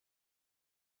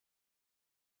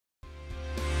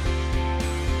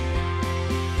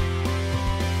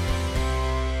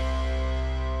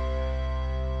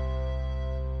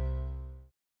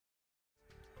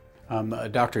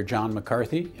I'm Dr. John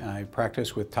McCarthy. I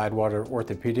practice with Tidewater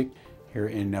Orthopedic here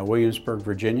in Williamsburg,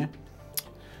 Virginia.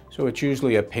 So it's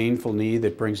usually a painful knee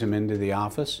that brings them into the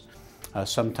office.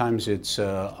 Sometimes it's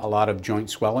a lot of joint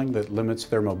swelling that limits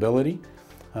their mobility.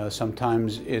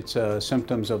 Sometimes it's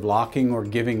symptoms of locking or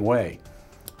giving way.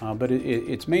 But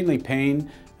it's mainly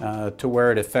pain to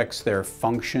where it affects their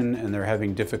function and they're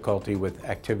having difficulty with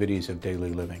activities of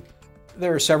daily living.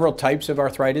 There are several types of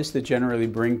arthritis that generally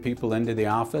bring people into the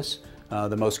office.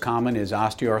 The most common is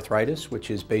osteoarthritis, which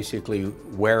is basically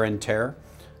wear and tear.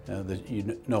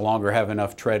 You no longer have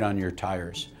enough tread on your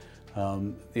tires.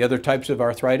 The other types of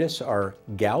arthritis are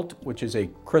gout, which is a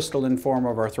crystalline form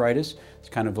of arthritis. It's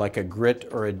kind of like a grit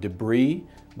or a debris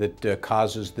that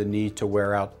causes the knee to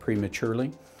wear out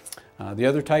prematurely. The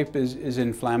other type is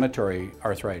inflammatory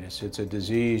arthritis. It's a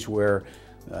disease where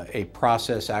a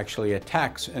process actually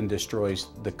attacks and destroys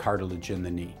the cartilage in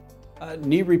the knee.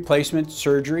 Knee replacement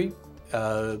surgery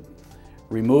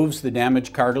removes the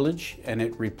damaged cartilage and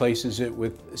it replaces it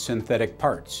with synthetic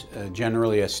parts,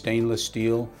 generally a stainless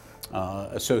steel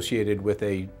associated with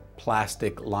a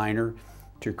plastic liner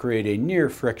to create a near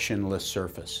frictionless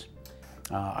surface.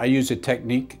 I use a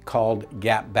technique called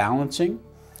gap balancing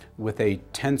with a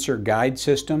tensor guide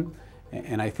system,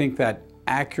 and I think that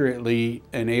accurately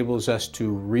enables us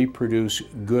to reproduce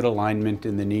good alignment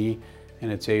in the knee,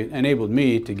 and it's enabled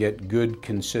me to get good,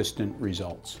 consistent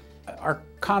results. Our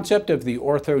concept of the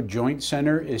OrthoJoint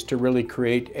Center is to really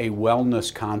create a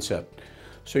wellness concept.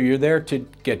 So you're there to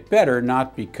get better,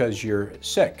 not because you're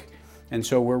sick. And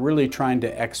so we're really trying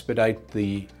to expedite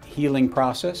the healing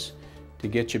process to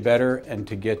get you better and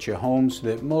to get you home so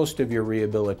that most of your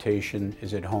rehabilitation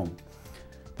is at home.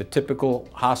 The typical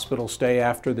hospital stay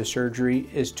after the surgery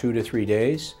is 2 to 3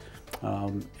 days,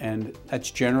 and that's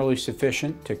generally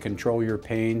sufficient to control your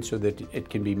pain so that it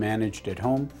can be managed at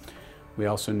home. We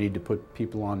also need to put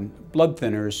people on blood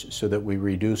thinners so that we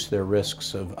reduce their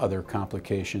risks of other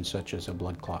complications such as a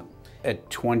blood clot. At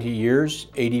 20 years,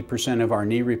 80% of our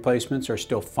knee replacements are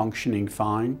still functioning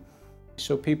fine.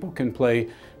 So people can play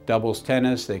doubles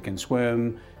tennis, they can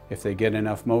swim, if they get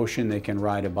enough motion, they can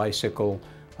ride a bicycle.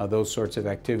 Those sorts of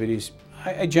activities.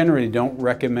 I generally don't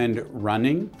recommend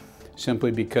running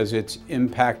simply because its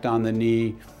impact on the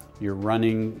knee, you're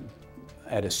running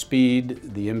at a speed,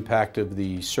 the impact of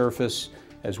the surface,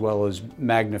 as well as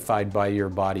magnified by your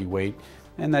body weight,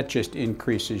 and that just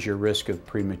increases your risk of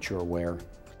premature wear.